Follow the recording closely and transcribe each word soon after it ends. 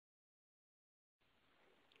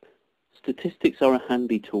Statistics are a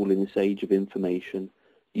handy tool in this age of information,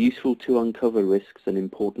 useful to uncover risks and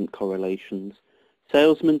important correlations.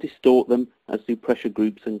 Salesmen distort them, as do pressure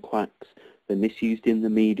groups and quacks. They're misused in the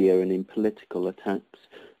media and in political attacks.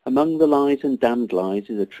 Among the lies and damned lies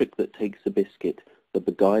is a trick that takes the biscuit, the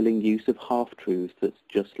beguiling use of half-truths that's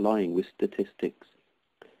just lying with statistics.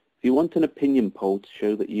 If you want an opinion poll to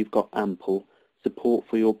show that you've got ample support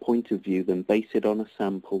for your point of view, then base it on a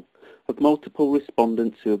sample of multiple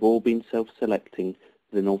respondents who have all been self-selecting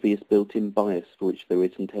with an obvious built-in bias for which there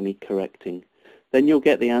isn't any correcting. Then you'll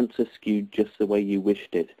get the answer skewed just the way you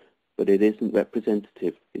wished it, but it isn't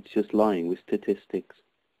representative, it's just lying with statistics.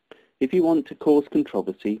 If you want to cause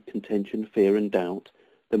controversy, contention, fear and doubt,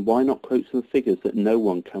 then why not quote some figures that no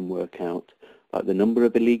one can work out, like the number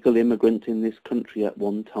of illegal immigrants in this country at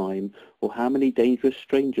one time, or how many dangerous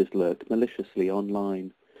strangers lurk maliciously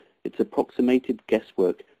online. It's approximated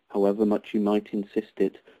guesswork, however much you might insist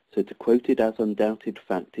it, so to quote it as undoubted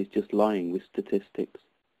fact is just lying with statistics.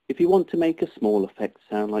 If you want to make a small effect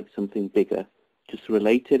sound like something bigger, just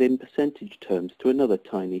relate it in percentage terms to another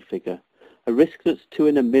tiny figure. A risk that's 2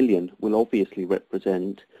 in a million will obviously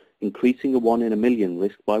represent increasing a 1 in a million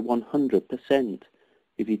risk by 100%.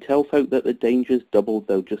 If you tell folk that the danger's doubled,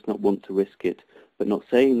 they'll just not want to risk it, but not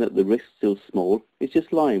saying that the risk's still small is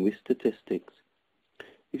just lying with statistics.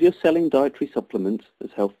 If you're selling dietary supplements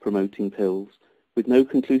as health-promoting pills, with no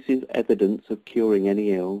conclusive evidence of curing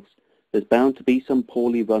any ills, there's bound to be some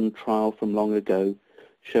poorly run trial from long ago,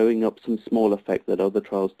 showing up some small effect that other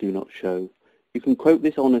trials do not show. You can quote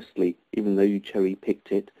this honestly, even though you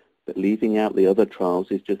cherry-picked it, but leaving out the other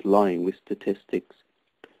trials is just lying with statistics.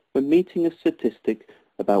 When meeting a statistic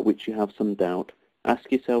about which you have some doubt,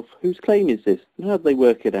 ask yourself, whose claim is this, and how do they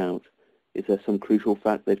work it out? Is there some crucial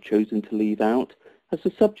fact they've chosen to leave out? Has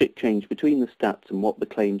the subject changed between the stats and what the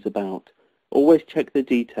claim's about? Always check the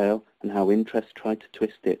detail and how interests try to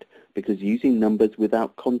twist it, because using numbers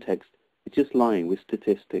without context is just lying with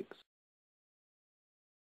statistics.